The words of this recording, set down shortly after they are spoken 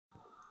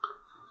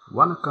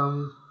வணக்கம்,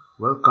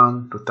 welcome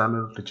to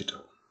Tamil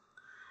digital.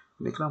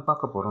 இன்றைக்கி நான்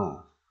பார்க்க போகிறோம்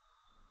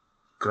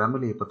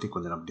கிராமலியை பற்றி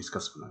கொஞ்சம் நம்ம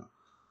டிஸ்கஸ் பண்ணுங்க.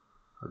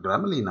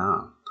 கிராமலினா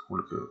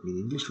உங்களுக்கு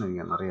நீங்கள் இங்கிலீஷில்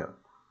நீங்கள் நிறைய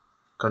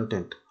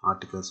கண்டென்ட்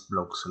ஆர்டிகல்ஸ்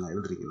பிளாக்ஸ் எல்லாம்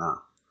எழுதுறீங்கன்னா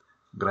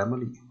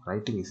கிராமலி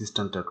ரைட்டிங்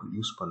அசிஸ்டண்ட்டை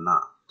யூஸ்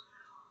பண்ணால்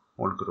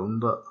உங்களுக்கு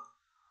ரொம்ப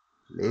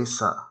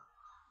லேஸாக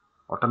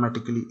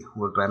ஆட்டோமேட்டிக்கலி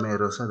உங்கள் கிராமர்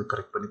எரர்ஸை அது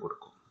கரெக்ட் பண்ணி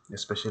கொடுக்கும்.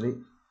 Especially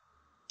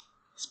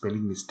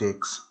spelling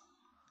mistakes,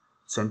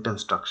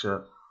 sentence structure,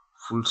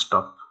 full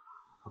stop,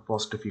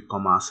 அப்போஸ்ட்ரோஃபி,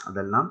 Khamas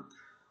அதெல்லாம்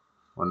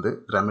வந்து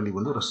கிராமலி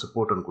வந்து ஒரு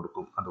சப்போர்ட் ஒன்று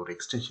கொடுக்கும். அந்த ஒரு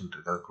எக்ஸ்டென்ஷன்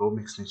இருக்குது, அது க்ரோம்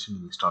எக்ஸ்டென்ஷன்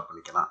நீங்கள் இன்ஸ்டால்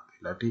பண்ணிக்கலாம்.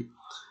 இல்லாட்டி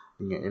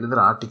நீங்கள்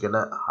எழுதுகிற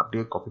ஆர்டிக்கலை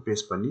அப்படியே காப்பி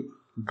பேஸ்ட் பண்ணி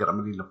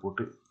கிராமலியில்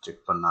போட்டு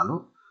செக்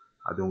பண்ணாலும்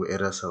அது உங்கள்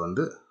எரர்ஸை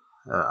வந்து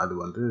அது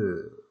வந்து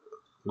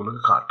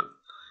உங்களுக்கு காட்டும்.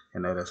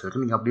 என்ன எரர்ஸ்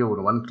இருக்குது நீங்கள் அப்படியே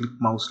ஒரு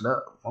கிளிக் மவுஸ்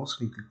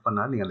நீங்கள் கிளிக்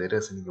பண்ணால் நீங்கள் அந்த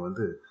எரர்ஸை நீங்கள்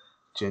வந்து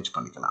சேஞ்ச்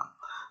பண்ணிக்கலாம்.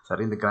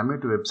 சரி, இந்த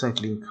கிராமலி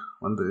வெப்சைட் லிங்க்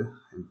வந்து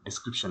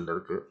டிஸ்கிரிப்ஷனில்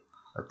இருக்குது,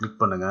 அதை கிளிக்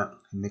பண்ணுங்கள்.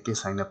 இன்றைக்கே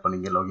சைன்அப்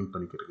பண்ணிங்க, லாகின்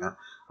பண்ணிக்கிடுங்க.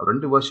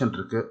 2 வெர்ஷன்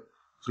இருக்குது,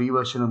 ஃப்ரீ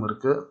வெர்ஷனும்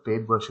இருக்குது,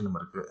 பெய்ட் வெர்ஷனும்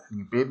இருக்குது.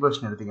 நீங்கள் பெய்ட்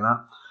வெர்ஷன் எடுத்திங்கன்னா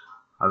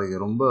அது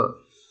ரொம்ப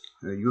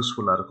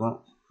யூஸ்ஃபுல்லாக இருக்கும்.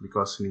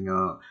 பிகாஸ்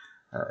நீங்கள்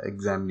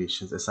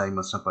எக்ஸாமினேஷன்ஸ்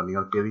அசைன்மெண்ட்ஸ்லாம் பண்ணி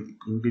அது பெரிய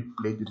இன்பிட்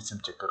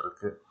பிளேஜரிசம் செக்கர்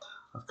இருக்குது.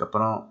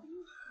 அதுக்கப்புறம்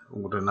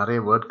உங்கள்கிட்ட நிறைய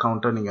வேர்ட்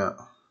கவுண்ட்டை நீங்கள்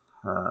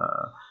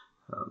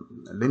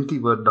லென்த்தி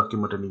வேர்ட்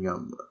டாக்குமெண்ட்டை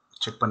நீங்கள்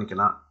செக்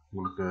பண்ணிக்கலாம்.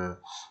 உங்களுக்கு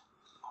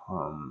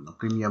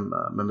ப்ரீமியம்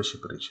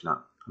மெம்பர்ஷிப் இருந்துச்சுன்னா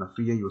நான்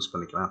ஃப்ரீயாக யூஸ்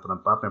பண்ணிக்கலாம். அப்போ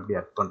நான் பார்ப்பேன் எப்படி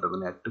ஆட்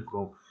பண்ணுறதுன்னு. ஆட் டு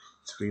க்ரோம்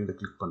ஃப்ரீ இதை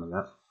கிளிக்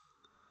பண்ணுங்கள்.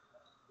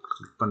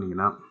 கிளிக்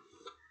பண்ணிங்கன்னா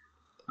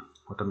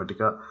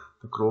ஆட்டோமேட்டிக்காக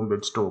இந்த க்ரோம்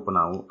வெப்ஸ்ட்டு ஓப்பன்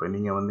ஆகும். இப்போ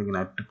நீங்கள் வந்து இங்கே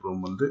ஆட் டு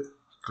க்ரோம் வந்து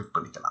கிளிக்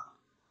பண்ணிக்கலாம்.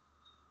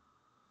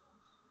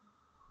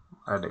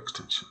 ஆட்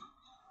எக்ஸ்டென்ஷன்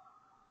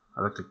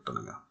அதை கிளிக்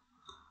பண்ணுங்கள்.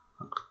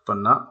 கிளிக்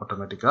பண்ணால்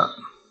ஆட்டோமேட்டிக்காக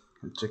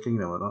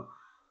செக்கிங்கில் வரும்.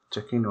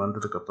 செக்கிங்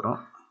வந்ததுக்கப்புறம்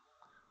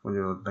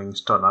கொஞ்சம்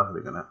இன்ஸ்டால்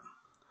ஆகுதுங்கண்ணே.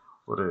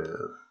 ஒரு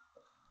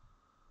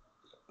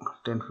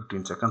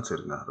 10-15 செகண்ட்ஸ்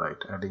இருங்க.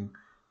 Right, adding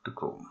to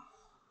Chrome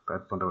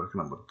add பண்ணுற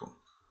வரைக்கும் நம்ம இருப்போம்.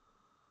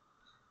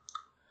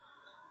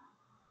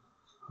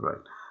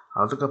 ரைட்,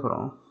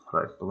 அதுக்கப்புறம்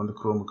ரைட் இப்போ வந்து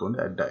க்ரோமுக்கு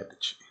வந்து ஆட்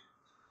ஆகிடுச்சு.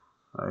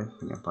 ரைட்,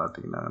 நீங்கள்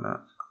பார்த்தீங்கன்னா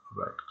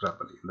ரைட்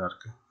கிராமலி இதாக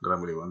இருக்குது.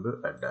 கிராமலி வந்து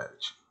ஆட்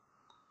ஆகிடுச்சு.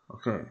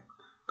 ஓகே,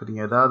 இப்போ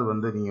நீங்கள் ஏதாவது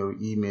வந்து நீங்கள்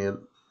இமெயில்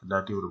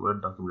இல்லாட்டி ஒரு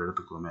word document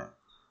எடுத்துக்கோமே.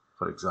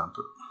 For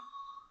example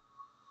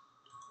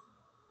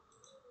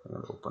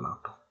open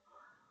ஆகட்டும்,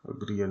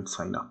 agri and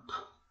sign up.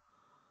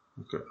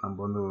 Okay, நம்ம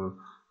வந்து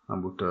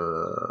நம்மகிட்ட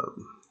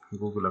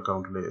கூகுள்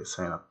அக்கௌண்ட்லேயே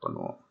சைன் அப்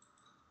பண்ணுவோம்.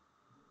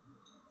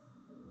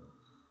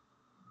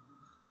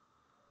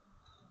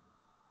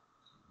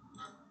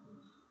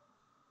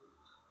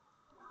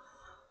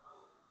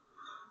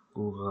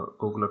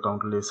 கூகுள்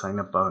அக்கௌண்ட்லேயே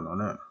சைன் அப்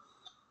ஆகணுன்னு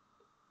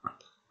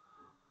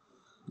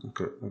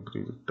okay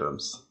agree with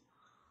terms.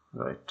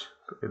 Right,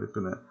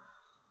 இதுக்குன்னு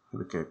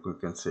இதுக்கு you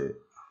can say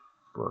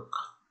work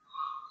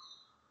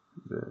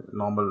the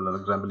normal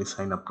Grammarly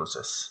sign up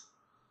process.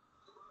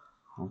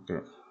 Okay,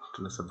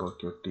 tell us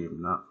about your team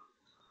now.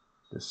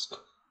 Just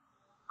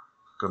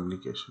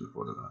communication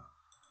போடுங்க.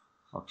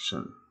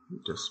 Option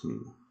just me.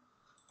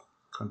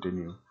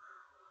 Continue.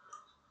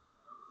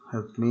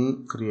 Help me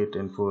create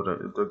info.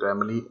 The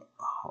Grammarly,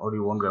 how do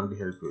you want Grammarly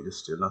help you?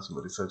 Just எல்லாம்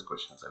some research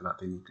questions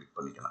எல்லாத்தையும் நீ click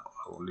பண்ணிக்கலாம்.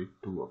 Only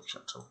 2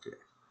 options. Okay,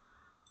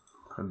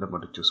 ரெண்டை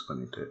மட்டும் choose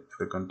பண்ணிவிட்டு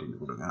இதை continue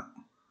கொடுங்க.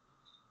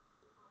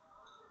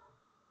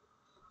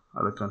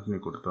 அதை கண்டினியூ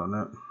கொடுத்தோன்னே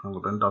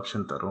உங்களுக்கு 2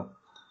 ஆப்ஷன் தரும்.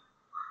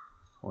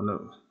 ஒன்று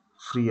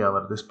ஃப்ரீயாக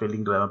வருது,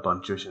 ஸ்பெல்லிங், கிராமர்,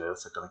 பங்க்சுவேஷன்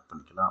எரர்ஸை கனெக்ட்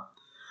பண்ணிக்கலாம்.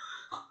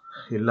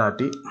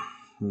 இல்லாட்டி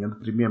நீங்கள் வந்து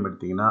ப்ரீமியம்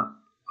எடுத்திங்கன்னா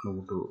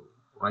உங்களுக்கு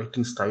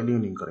ரைட்டிங்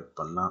ஸ்டைலையும் நீங்கள் கரெக்ட்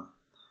பண்ணலாம்.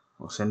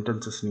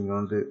 சென்டென்சஸ் நீங்கள்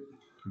வந்து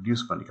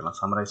ரிடியூஸ் பண்ணிக்கலாம்,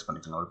 சம்மரைஸ்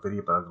பண்ணிக்கலாம். ஒரு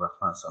பெரிய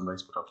பேராகிராஃப்னால்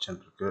சம்மரைஸ் பண்ணுற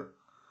ஆப்ஷன் இருக்குது.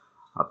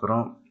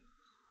 அப்புறம்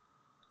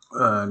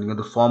நீங்கள்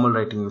வந்து ஃபார்மல்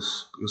ரைட்டிங்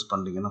யூஸ்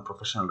பண்ணுறீங்கன்னா,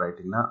 professional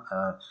ரைட்டிங்னா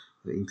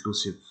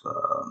inclusive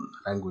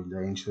language,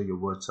 ensure your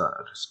words are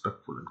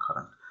respectful and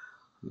current.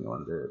 நீங்கள்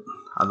வந்து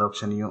அந்த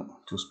ஆப்ஷனையும்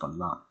சூஸ்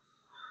பண்ணலாம்.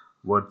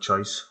 வேர்ட்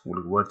சாய்ஸ்,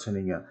 உங்களுக்கு வேர்ட்ஸை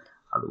நீங்கள்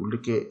அது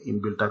உள்ளுக்கே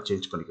இன்பில்ட்டாக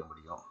சேஞ்ச் பண்ணிக்க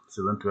முடியும்.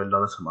 இதுதான்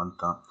 $12 மந்த்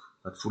தான்.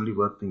 பட் ஃபுல்லி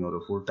ஒர்க் நீங்கள்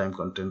ஒரு ஃபுல் டைம்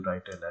கண்டென்ட்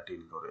ரைட்டர் இல்லாட்டி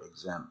நீங்கள் ஒரு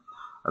எக்ஸாம்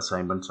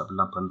அசைன்மெண்ட்ஸ்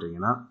அப்படிலாம்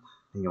பண்ணுறீங்கன்னா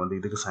நீங்கள் வந்து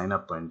இதுக்கு சைன்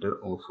அப் பண்ணிட்டு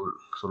உங்கள்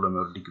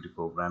சொல்லுங்கள் ஒரு டிகிரி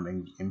ப்ரோக்ராம்,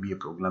 MBA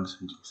ப்ரோக்ராம்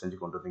செஞ்சு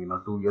கொண்டு வந்தீங்கன்னா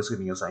 2 இயர்ஸ்க்கு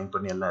நீங்கள் சைன்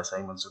பண்ணி எல்லா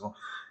அசைன்மெண்ட்ஸுக்கும்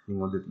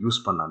நீங்கள் வந்து யூஸ்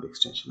பண்ணலாம் அந்த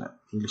எக்ஸ்டென்ஷனை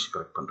இங்கிலீஷ்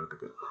கரெக்ட்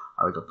பண்ணுறதுக்கு.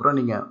 அதுக்கப்புறம்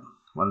நீங்கள்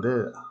வந்து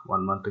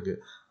 1 மந்த்துக்கு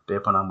பே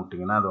பண்ணாமல்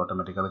விட்டிங்கன்னா அது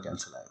ஆட்டோமேட்டிக்காக அதை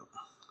கேன்சல் ஆகிடும்.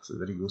 ஸோ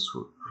வெரி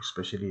யூஸ்ஃபுல்,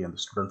 எஸ்பெஷலி அந்த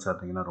ஸ்டூடெண்ட்ஸாக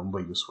இருந்தீங்கன்னா ரொம்ப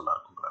யூஸ்ஃபுல்லாக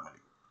இருக்கும்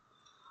கிராமலி.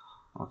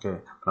 ஓகே,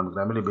 நம்ம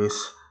கிராமலி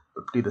பேஸ்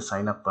எப்படி இதை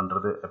சைன் அப்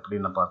பண்ணுறது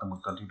எப்படின்னு நான் பார்த்து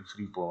உங்களுக்கு கண்டினியூ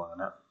ஃப்ரீ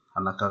போவாங்கன்னு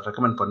நான்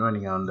ரெக்கமெண்ட் பண்ணுவேன்.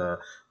 நீங்கள் அந்த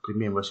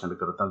ப்ரீமியம் வெர்ஷன்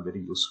எடுக்கிறது தான்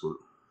வெரி யூஸ்ஃபுல்.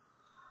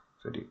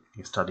 சரி,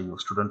 நீங்கள் ஸ்டடிங்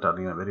ஸ்டூடெண்ட்டாக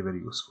இருந்தீங்கன்னா வெரி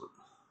வெரி யூஸ்ஃபுல்.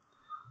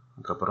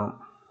 அதுக்கப்புறம்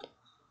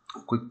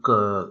குயிக்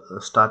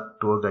ஸ்டார்ட்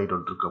டூர் கைட்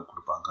ஒன்று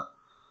கொடுப்பாங்க,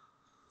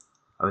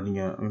 அதை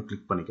நீங்கள்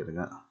கிளிக்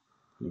பண்ணிக்கிறதுங்க.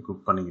 நீங்கள்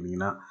கிளிக்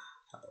பண்ணிக்கிறீங்கன்னா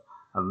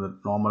அது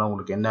நார்மலாக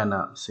உங்களுக்கு என்னென்ன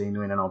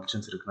செய்யணும், என்னென்ன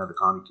ஆப்ஷன்ஸ் இருக்குன்னு அது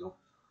காமிக்கும்.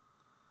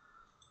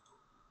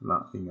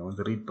 நீங்கள்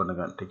வந்து ரீட்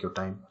பண்ணுங்கள், டேக் யூர்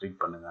டைம்,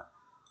 ரீட் பண்ணுங்கள்.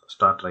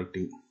 Start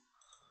writing.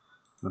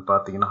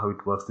 பார்த்தீங்கன்னா how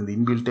it works இந்த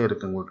இன்பில்ட்டே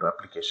இருக்குது உங்களுக்கு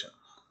அப்ளிகேஷன்.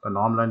 இப்போ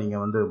நார்மலாக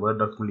நீங்கள் வந்து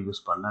வேர்ட் டாக்குமெண்ட்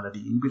யூஸ் பண்ணால்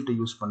இல்லாட்டி இன்பில்ட்டை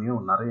யூஸ்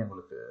பண்ணியும் நிறைய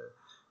உங்களுக்கு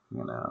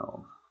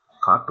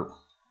காட்டும்.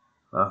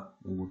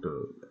 உங்களுக்கு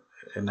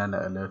என்னென்ன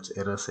அலர்ட்ஸ்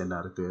எரர்ஸ் என்ன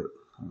இருக்குது,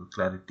 உங்களுக்கு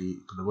கிளாரிட்டி.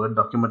 இப்போ இந்த வேர்ட்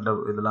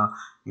டாக்குமெண்ட்டில் இதெல்லாம்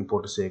நீங்கள்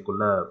போட்டு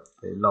செய்யக்குள்ள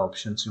எல்லா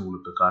ஆப்ஷன்ஸையும்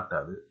உங்களுக்கு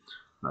காட்டாது.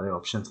 நிறைய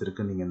ஆப்ஷன்ஸ்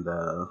இருக்குது. நீங்கள்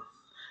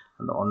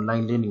அந்த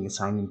ஆன்லைன்லேயே நீங்கள்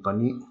சைன்இன்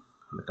பண்ணி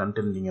அந்த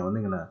கண்டென்ட் நீங்கள்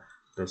வந்து இங்கே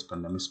ப்ளேஸ்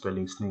பண்ண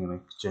மிஸ்பெல்லிங்ஸ்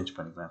நீங்கள் சேஞ்ச்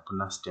பண்ணிக்கலாம்.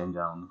 எப்படின்னா சேஞ்ச்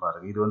ஆகும்னு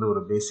பாருங்கள். இது வந்து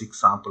ஒரு பேசிக்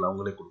சாம்பிள்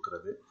அவங்களே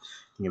கொடுக்குறது.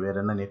 நீங்கள் வேறு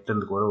என்ன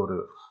நெட்லேருந்து கூட ஒரு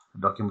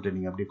டாக்குமெண்ட்டை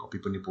நீங்கள் அப்படியே காப்பி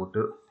பண்ணி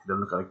போட்டு இதை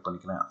வந்து கரெக்ட்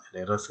பண்ணிக்கலாம்.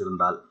 எரர்ஸ்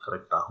இருந்தால்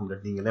கரெக்ட் ஆகும், இல்லை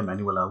நீங்களே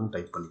மேனுவலாகவும்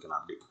டைப் பண்ணிக்கலாம்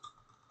அப்படி.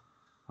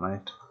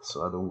 ரைட். ஸோ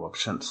அது உங்கள்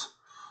ஆப்ஷன்ஸ்.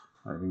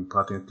 நீங்கள்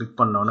பார்த்தீங்க கிளிக்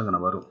பண்ணோன்னு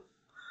இங்கே வரும்.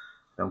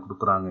 அவங்க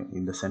கொடுக்குறாங்க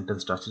இந்த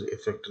sentence structure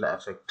எஃபெக்டில்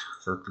effect.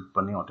 So click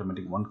பண்ணி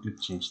ஆட்டோமேட்டிக் ஒன்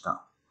கிளிக் சேஞ்ச் தான்.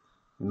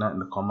 என்ன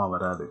இந்த காமா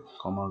வராது,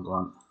 காமா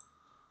கான்,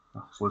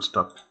 ஃபுல்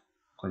ஸ்டாப்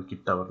கொஞ்சம்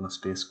கிட்ட வரணும்,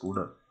 ஸ்பேஸ் கூட.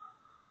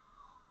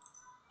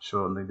 ஸோ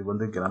அந்த இது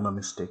வந்து கிராமர்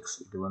மிஸ்டேக்ஸ்,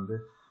 இது வந்து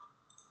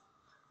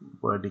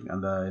வேர்டிங்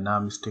அந்த என்ன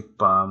மிஸ்டேக்,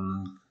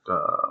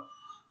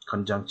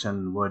 கன்ஜங்ஷன்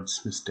வேர்ட்ஸ்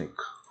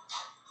மிஸ்டேக்.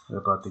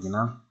 இதை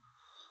பார்த்தீங்கன்னா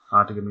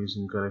article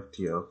using correct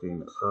okay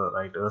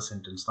right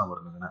sentence தான்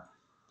வருதுங்கண்ணா.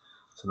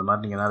 ஸோ இந்த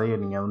மாதிரி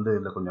நீங்கள் வந்து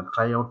இதில் கொஞ்சம்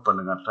ட்ரை அவுட்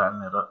பண்ணுங்கள்,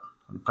 ட்ரையல் எரர்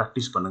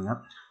ப்ராக்டிஸ் பண்ணுங்கள்.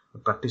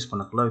 ப்ராக்டிஸ்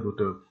பண்ணக்குள்ள இது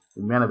ஒரு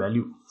உண்மையான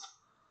வேல்யூ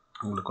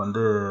உங்களுக்கு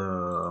வந்து.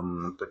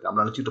 இப்போ நம்ம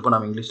நினச்சிட்டு இருப்போம்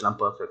நம்ம இங்கிலீஷ்லாம்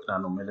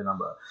பர்ஃபெக்டாக உண்மையிலே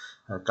நம்ம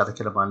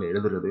கதைக்கிற மாதிரி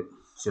எழுதுறது.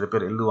 சில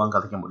பேர் எழுதுவாங்க,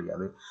 கதைக்க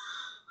முடியாது.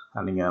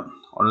 நீங்கள்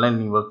ஆன்லைன்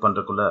நீங்கள் ஒர்க்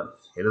பண்ணுறக்குள்ளே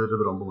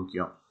எழுதுறது ரொம்ப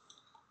முக்கியம்.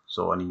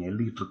 ஸோ நீங்கள்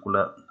எழுதிக்கிட்டுருக்குள்ள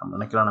நம்ம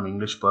நினைக்கலாம் நம்ம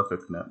இங்கிலீஷ்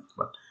பர்ஃபெக்ட்னு,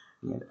 பட்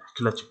நீங்கள்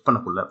ஆக்சுவலாக செக்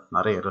பண்ணக்குள்ளே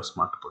நிறைய எரர்ஸ்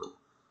மாட்டுப்படும்.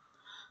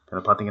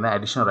 இதில் பார்த்தீங்கன்னா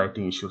அடிஷ்னல்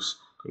ரைட்டிங் இஷ்யூஸ்.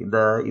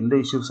 இந்த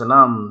இஷ்யூஸ்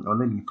எல்லாம்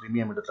வந்து நீங்கள்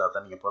ப்ரீமியம் எடுத்தால்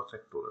தான் நீங்கள்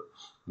பர்ஃபெக்ட்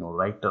ஒரு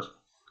ரைட்டர்,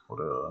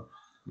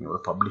 நீங்கள்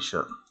ஒரு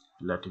பப்ளிஷர்,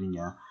 இல்லாட்டி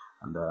நீங்கள்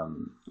அந்த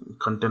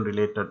கண்டென்ட்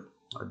ரிலேட்டட்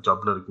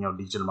ஜாப்பில் இருக்கீங்க,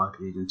 டிஜிட்டல்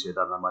மார்க்கெட்டிங் ஏஜென்சி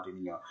ஏதாவது அந்த மாதிரி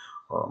நீங்கள்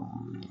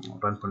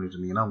ரன் பண்ணிட்டு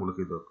இருந்தீங்கன்னா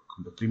உங்களுக்கு இது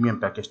இந்த ப்ரீமியம்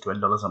பேக்கேஜ்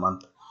 $12 a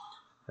month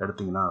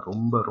எடுத்திங்கன்னா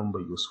ரொம்ப ரொம்ப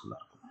யூஸ்ஃபுல்லாக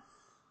இருக்கும்.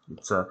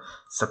 இட்ஸ் அ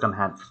செகண்ட்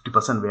ஹேண்ட்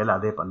 50% வேலை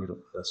அதே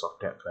பண்ணிடும். இந்த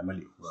சாஃப்ட்வேர்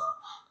கிராமலி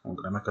உங்கள்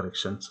கிராமர்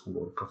கரெக்ஷன்ஸ்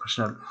உங்கள் ஒரு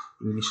ப்ரொஃபஷனல்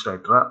இங்கிலீஷ்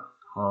ரைட்டராக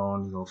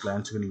நீங்கள்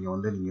கிளைண்ட்ஸுக்கு நீங்கள்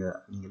வந்து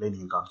நீங்களே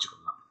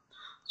காமிச்சிக்கலாம்.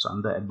 ஸோ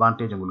அந்த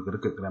அட்வான்டேஜ் உங்களுக்கு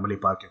இருக்குது கிராமலி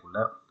பார்க்கக்குள்ள.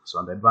 ஸோ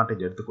அந்த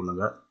அட்வான்டேஜ்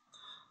எடுத்துக்கொள்ளுங்க.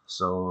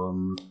 ஸோ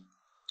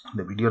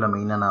இந்த வீடியோவில்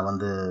மெயினாக நான்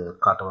வந்து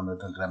காட்ட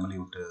வந்தது கிராமலி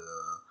விட்டு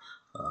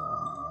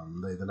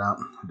இந்த இதெல்லாம்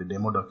இந்த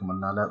டெமோ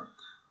டாக்குமெண்ட்னால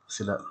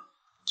சில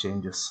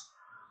சேஞ்சஸ்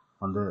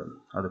வந்து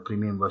அது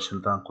ப்ரீமியம்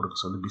வெர்ஷன் தான் கொடுக்க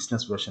சொல்லி.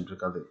 பிஸ்னஸ் வெர்ஷன்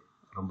இருக்காது,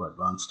 ரொம்ப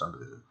அட்வான்ஸ்ட். அது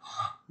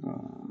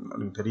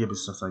நீங்கள் பெரிய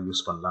பிஸ்னஸ் தான்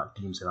யூஸ் பண்ணலாம்,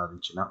 டீம்ஸ் எல்லாம்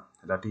இருந்துச்சுன்னா.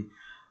 இல்லாட்டி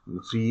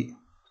free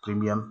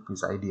premium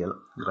is ideal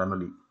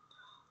கிராமலி.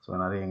 So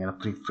நிறைய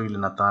எங்கே ஃப்ரீல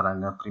என்ன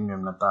தாராங்க,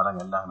 ப்ரீமியம் என்ன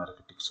தாராங்க, எல்லாம் நிறைய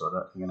டிப்ஸ்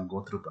வர நீங்கள்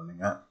கோத்ரூ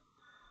பண்ணுங்கள்.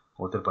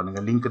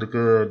 லிங்க்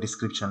இருக்குது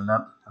டிஸ்கிரிப்ஷனில்,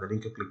 அந்த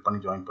லிங்க்கை கிளிக் பண்ணி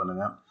ஜாயின்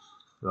பண்ணுங்கள்.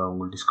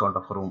 உங்களுக்கு டிஸ்கவுண்ட்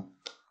ஆஃபரும்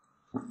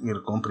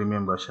இருக்கும்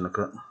ப்ரீமியம்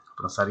வெர்ஷனுக்கு.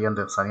 அப்புறம்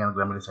சரியான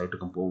கிராமலி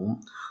சைட்டுக்கும் போகும்.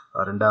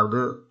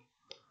 ரெண்டாவது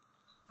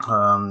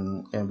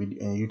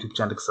என் யூடியூப்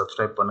சேனலுக்கு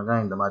சப்ஸ்கிரைப்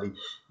பண்ணுங்கள். இந்த மாதிரி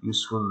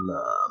யூஸ்ஃபுல்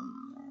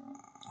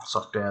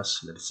சாஃப்ட்வேர்ஸ்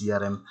இல்லை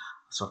சிஆர்எம்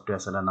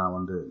சாஃப்ட்வேர்ஸ் எல்லாம் நான்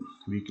வந்து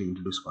வீக்லி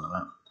இன்ட்ரடியூஸ்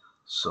பண்ணுவேன்.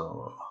 ஸோ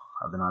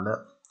அதனால்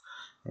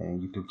என்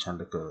யூடியூப்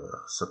சேனலுக்கு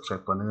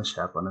சப்ஸ்கிரைப் பண்ணுங்கள்,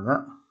 ஷேர்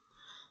பண்ணுங்கள்.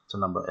 ஸோ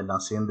நம்ம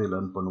எல்லாம் சேர்ந்து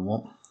லேர்ன்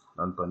பண்ணுவோம்.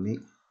 லேர்ன் பண்ணி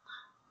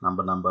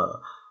நம்ம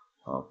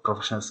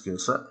ப்ரொஃபஷனல்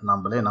ஸ்கில்ஸை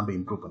நம்ம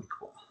இம்ப்ரூவ்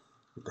பண்ணிக்குவோம்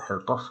வித் த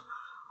ஹெல்ப் ஆஃப்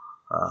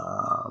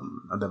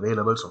அந்த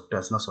அவைலபிள்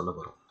சாஃப்ட்வேர்ஸ்னால் சொல்ல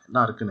வரும்.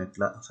 என்ன இருக்குது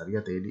நெட்டில்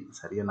சரியாக தேடி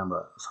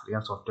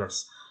சரியான சாஃப்ட்வேர்ஸ்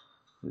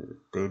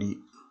தேடி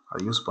அதை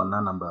யூஸ்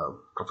பண்ணால் நம்ம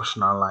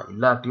ப்ரொஃபஷ்னலாக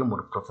இல்லாட்டியும்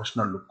ஒரு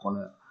ப்ரொஃபஷ்னல் லுக்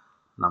ஒன்று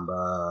நம்ம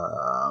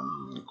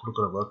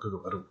கொடுக்குற ஒர்க்குக்கு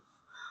வரும்.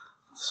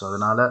 ஸோ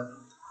அதனால்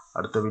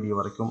அடுத்த வீடியோ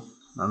வரைக்கும்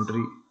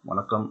நன்றி,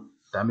 வணக்கம்.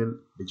 தமிழ்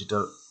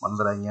டிஜிட்டல்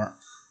மறந்துடாதீங்க.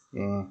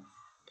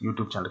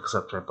 யூடியூப் சேனலுக்கு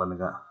சப்ஸ்கிரைப்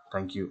பண்ணுங்கள்.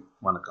 தேங்க்யூ,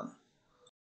 வணக்கம்.